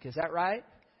all week. Is that right?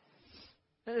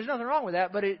 There's nothing wrong with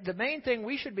that, but the main thing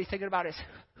we should be thinking about is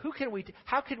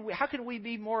how can we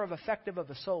be more effective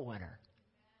of a soul winner?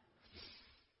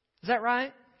 Is that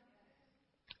right?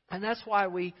 And that's why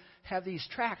we have these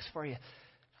tracts for you.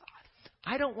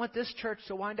 I don't want this church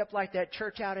to wind up like that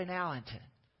church out in Allenton.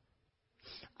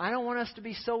 I don't want us to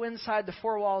be so inside the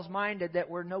four walls minded that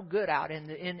we're no good out in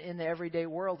the everyday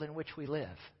world in which we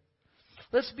live.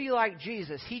 Let's be like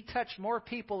Jesus. He touched more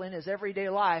people in His everyday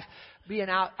life being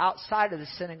outside of the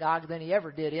synagogue than He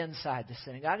ever did inside the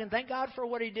synagogue. And thank God for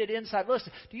what He did inside.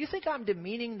 Listen, do you think I'm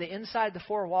demeaning the inside the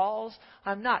four walls?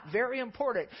 I'm not. Very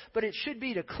important. But it should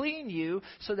be to clean you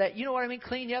so that, you know what I mean,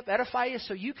 clean you up, edify you,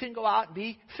 so you can go out and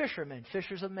be fishermen,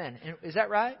 fishers of men. Is that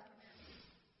right?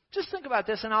 Just think about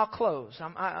this and I'll close.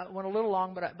 I went a little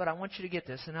long, but I want you to get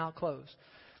this and I'll close.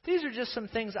 These are just some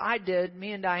things I did.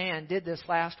 Me and Diane did this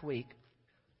last week.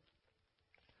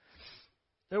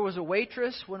 There was a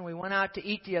waitress when we went out to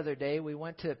eat the other day. We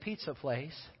went to a pizza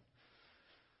place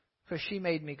because she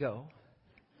made me go.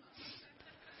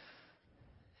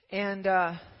 And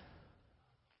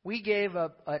we gave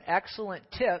an excellent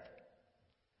tip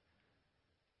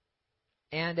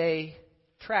and a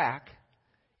tract,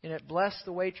 and it blessed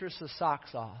the waitress's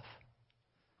socks off.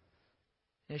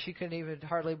 And she couldn't even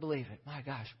hardly believe it. My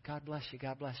gosh, God bless you,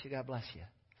 God bless you, God bless you.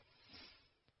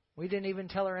 We didn't even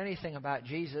tell her anything about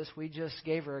Jesus. We just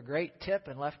gave her a great tip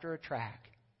and left her a tract.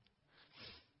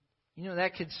 You know,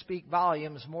 that could speak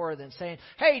volumes more than saying,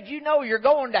 hey, do you know you're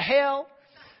going to hell?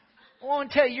 I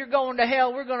want to tell you, you're going to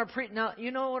hell. We're going to preach. Now,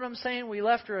 you know what I'm saying? We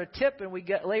left her a tip and we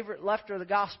left her the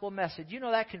gospel message. You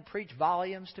know that can preach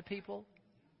volumes to people.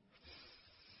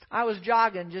 I was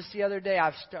jogging just the other day.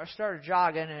 I've started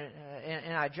jogging,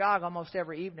 and I jog almost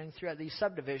every evening throughout these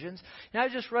subdivisions. And I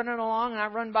was just running along, and I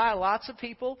run by lots of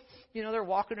people. You know, they're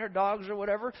walking their dogs or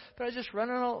whatever. But I was just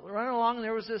running along, and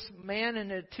there was this man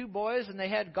and the two boys, and they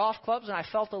had golf clubs, and I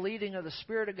felt the leading of the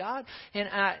Spirit of God. And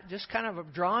I just kind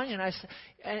of drawing, and I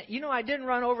didn't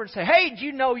run over and say, hey, do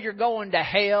you know you're going to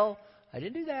hell? I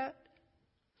didn't do that.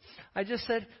 I just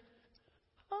said,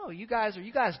 oh, are you guys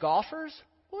golfers?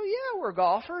 Well, yeah, we're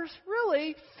golfers,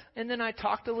 really. And then I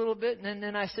talked a little bit, and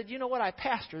then I said, you know what? I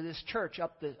pastor this church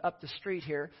up the street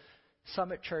here,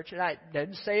 Summit Church, and I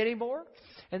didn't say any more.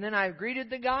 And then I greeted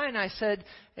the guy, and I said,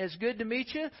 it's good to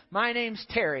meet you. My name's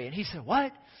Terry. And he said,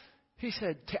 what?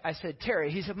 I said,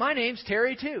 Terry. He said, my name's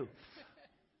Terry, too.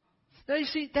 Now, you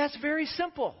see, that's very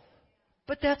simple,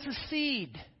 but that's a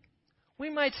seed. We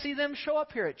might see them show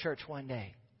up here at church one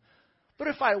day. But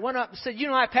if I went up and said, you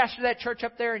know, I pastor that church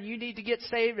up there and you need to get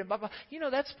saved and blah, blah, you know,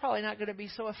 that's probably not going to be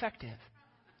so effective.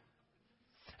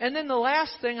 And then the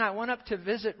last thing, I went up to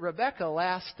visit Rebecca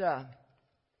last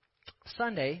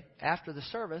Sunday after the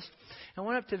service. I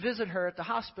went up to visit her at the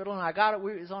hospital, and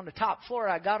we was on the top floor.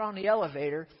 I got on the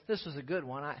elevator. This was a good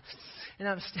one. And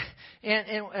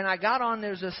I got on.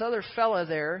 There's this other fella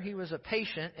there. He was a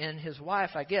patient and his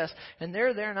wife, I guess. And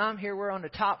they're there, and I'm here. We're on the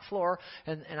top floor,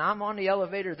 and I'm on the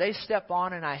elevator. They step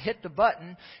on, and I hit the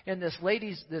button, and this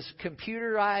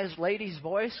computerized lady's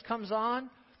voice comes on,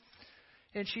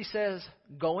 and she says,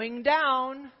 "Going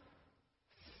down."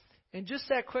 And just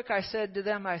that quick, I said to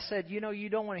them, you know, you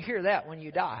don't want to hear that when you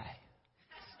die.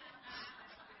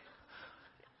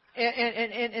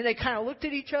 And they kind of looked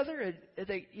at each other, and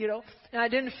they, you know, and I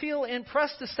didn't feel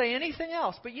impressed to say anything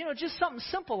else. But, you know, just something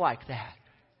simple like that.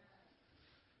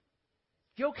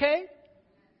 You okay?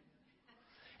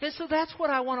 And so that's what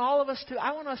I want all of us to.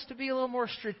 I want us to be a little more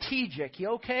strategic. You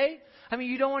okay? I mean,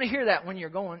 you don't want to hear that when you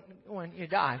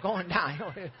die, going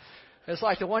down. It's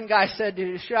like the one guy said,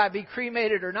 should I be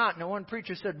cremated or not? And the one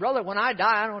preacher said, brother, when I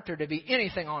die, I don't want there to be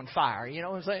anything on fire. You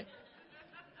know what I'm saying?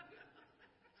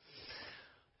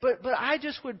 But I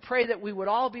just would pray that we would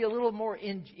all be a little more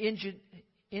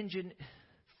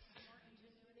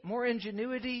more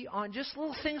ingenuity on just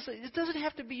little things. It doesn't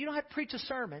have to be, you don't have to preach a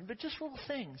sermon, but just little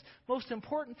things. Most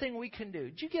important thing we can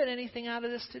do. Did you get anything out of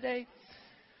this today?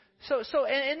 So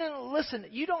and then listen,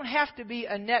 you don't have to be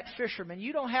a net fisherman.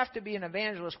 You don't have to be an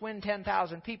evangelist, win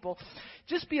 10,000 people.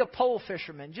 Just be a pole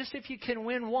fisherman. Just if you can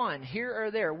win one here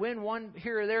or there, win one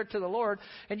here or there to the Lord.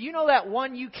 And you know that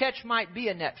one you catch might be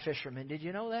a net fisherman. Did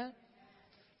you know that?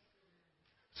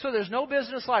 So there's no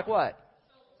business like what?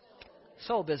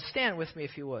 Soul business. Stand with me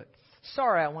if you would.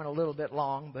 Sorry I went a little bit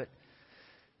long, but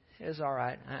it's all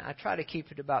right. I try to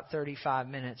keep it about 35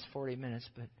 minutes, 40 minutes,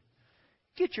 but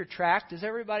get your tract. Does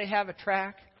everybody have a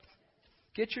tract?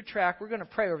 Get your tract. We're going to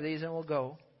pray over these and we'll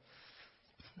go.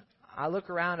 I look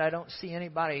around. I don't see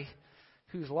anybody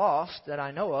who's lost that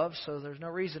I know of, so there's no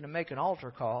reason to make an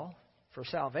altar call for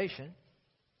salvation.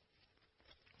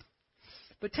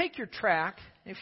 But take your tract.